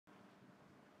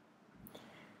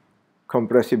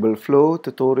Compressible Flow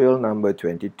tutorial number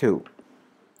 22.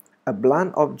 A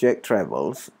blunt object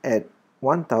travels at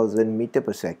 1000 meter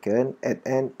per second at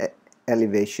an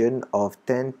elevation of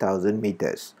 10,000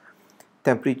 meters.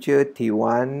 Temperature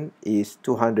T1 is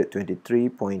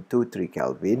 223.23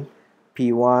 Kelvin.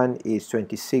 P1 is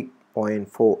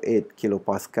 26.48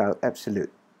 kilopascal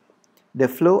absolute. The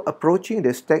flow approaching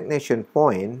the stagnation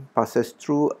point passes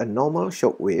through a normal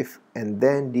shock wave and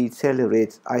then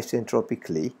decelerates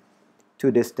isentropically to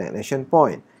the stagnation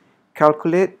point.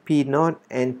 Calculate P0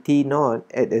 and T0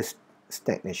 at the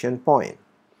stagnation point.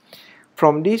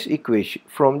 From this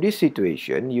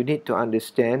situation, you need to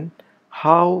understand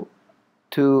how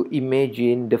to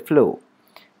imagine the flow.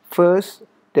 First,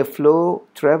 the flow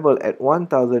travel at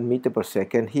 1000 meter per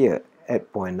second here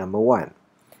at point number 1.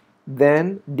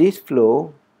 Then this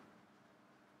flow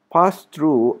pass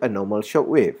through a normal shock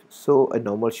wave. So a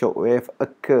normal shock wave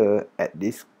occur at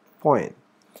this point.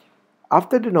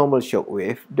 After the normal shock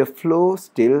wave, the flow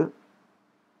still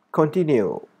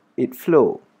continue. It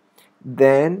flow.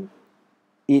 Then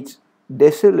it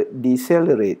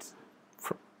decelerates.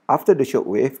 After the shock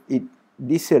wave, it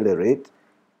decelerates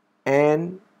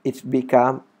and it's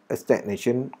become a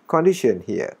stagnation condition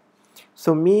here.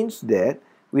 So means that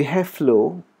we have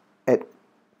flow at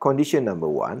condition number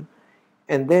 1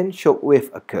 and then shock wave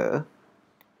occur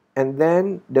and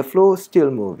then the flow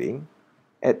still moving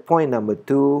at point number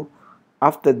 2.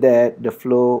 After that, the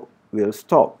flow will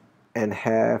stop and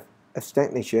have a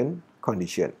stagnation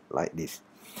condition like this.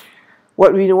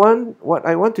 What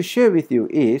I want to share with you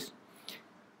is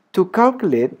to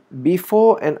calculate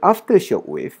before and after shock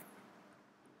wave.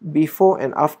 Before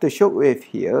and after shock wave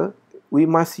here, we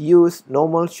must use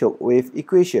normal shock wave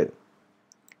equation.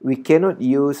 We cannot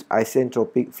use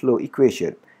isentropic flow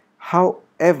equation.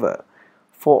 However,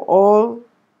 for all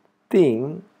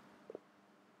things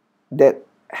that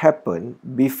happen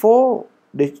before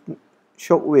the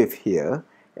shock wave here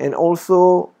and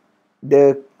also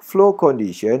the flow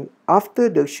condition after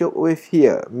the shock wave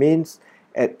here, means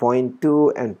at point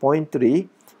 2 and point 3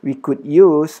 we could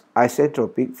use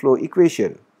isentropic flow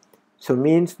equation. So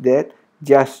means that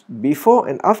just before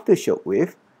and after shock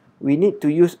wave we need to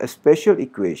use a special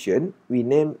equation. We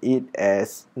name it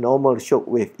as normal shock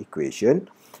wave equation.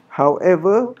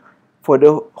 However, for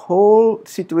the whole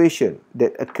situation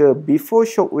that occur before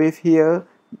shock wave here,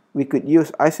 we could use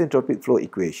isentropic flow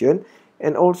equation,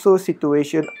 and also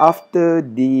situation after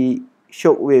the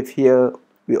shock wave here,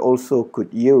 we also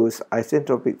could use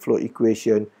isentropic flow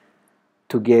equation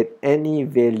to get any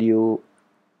value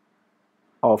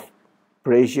of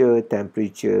pressure,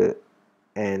 temperature,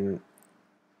 and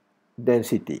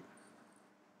density.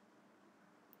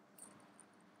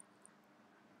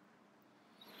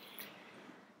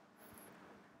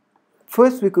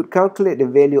 First, we could calculate the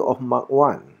value of Mach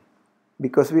 1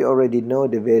 because we already know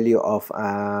the value of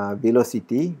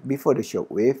velocity before the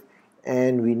shock wave,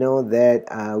 and we know that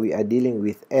we are dealing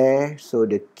with air, so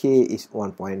the K is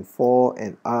 1.4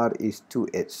 and R is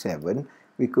 287.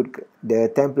 The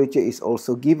temperature is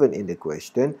also given in the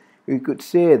question. We could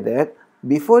say that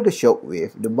before the shock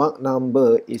wave, the Mach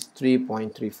number is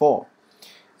 3.34.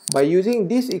 By using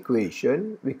this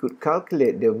equation, we could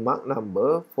calculate the Mach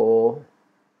number for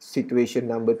situation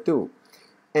number 2.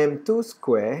 M2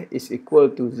 square is equal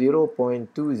to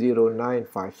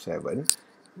 0.20957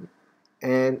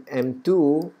 and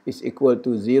M2 is equal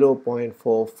to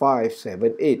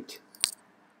 0.4578.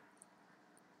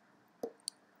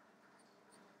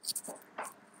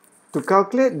 To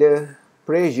calculate the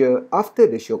pressure after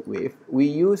the shock wave, we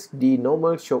use the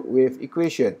normal shock wave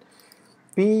equation.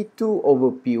 P2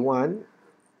 over P1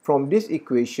 from this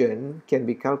equation can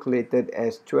be calculated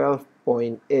as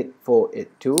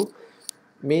 12.8482,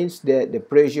 means that the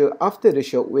pressure after the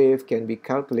shock wave can be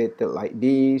calculated like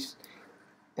this,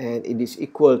 and it is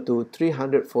equal to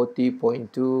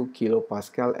 340.2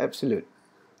 kilopascal absolute.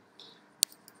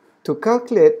 To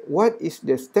calculate what is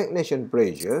the stagnation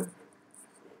pressure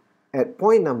at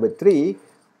point number 3,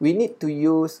 we need to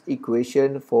use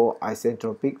equation for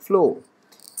isentropic flow.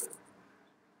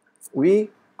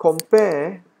 We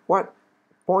compare what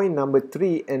point number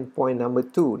 3 and point number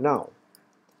 2 now.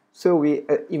 So we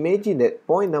imagine that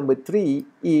point number 3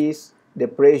 is the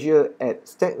pressure at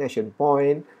stagnation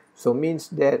point. So means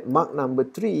that Mach number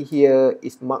 3 here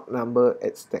is Mach number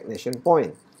at stagnation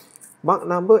point. Mach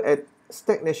number at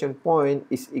stagnation point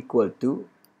is equal to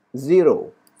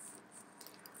 0.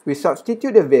 We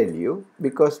substitute the value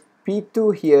because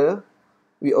P2 here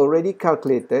we already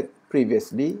calculated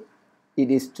previously. It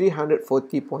is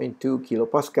 340.2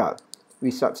 kilopascal.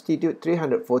 We substitute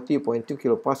 340.2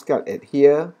 kilopascal at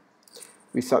here.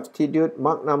 we substitute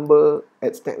Mach number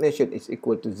at stagnation is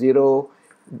equal to 0.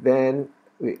 Then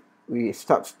we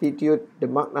substitute the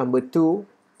Mach number 2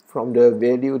 from the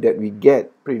value that we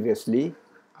get previously,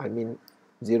 I mean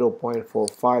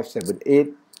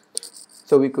 0.4578.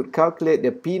 So we could calculate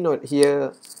the P naught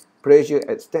here. Pressure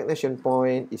at stagnation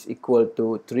point is equal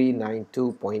to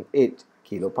 392.8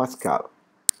 kilopascal.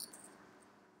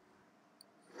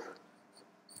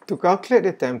 To calculate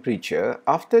the temperature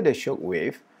after the shock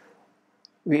wave,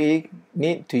 we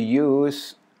need to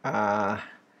use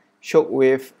shock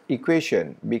wave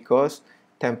equation, because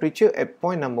temperature at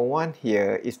point number 1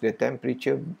 here is the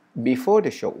temperature before the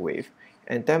shock wave,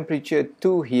 and temperature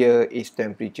 2 here is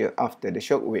temperature after the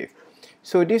shock wave.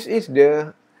 So this is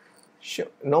the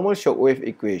normal shock wave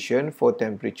equation for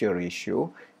temperature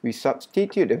ratio. We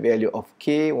substitute the value of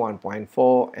K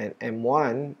 1.4 and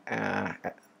M1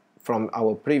 from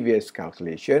our previous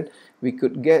calculation. We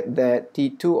could get that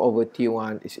T2 over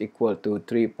T1 is equal to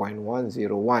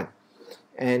 3.101,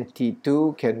 and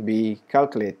T2 can be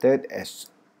calculated as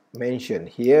mentioned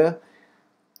here,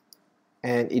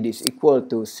 and it is equal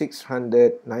to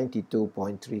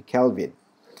 692.3 Kelvin.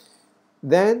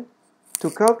 Then to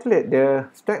calculate the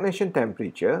stagnation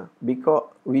temperature, because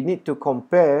we need to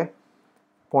compare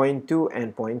point 2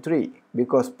 and point 3,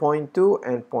 because point 2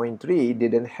 and point 3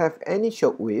 didn't have any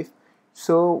shock wave,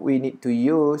 so we need to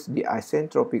use the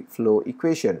isentropic flow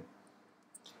equation.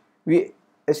 We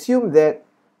assume that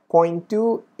point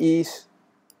 2 is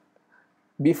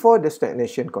before the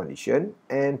stagnation condition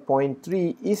and point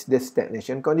 3 is the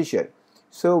stagnation condition.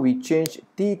 So we change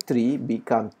T3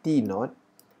 become T naught,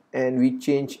 and we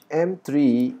change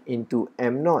M3 into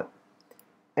M naught.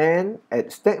 And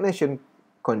at stagnation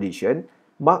condition,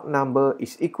 Mach number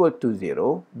is equal to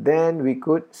 0. Then we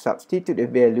could substitute the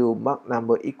value Mach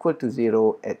number equal to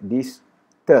 0 at this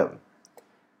term.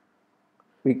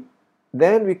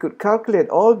 Then we could calculate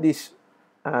all this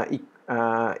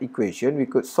equation. We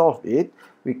could solve it.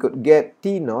 We could get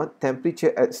T naught,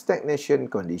 temperature at stagnation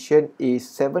condition, is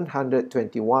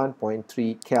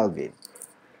 721.3 Kelvin.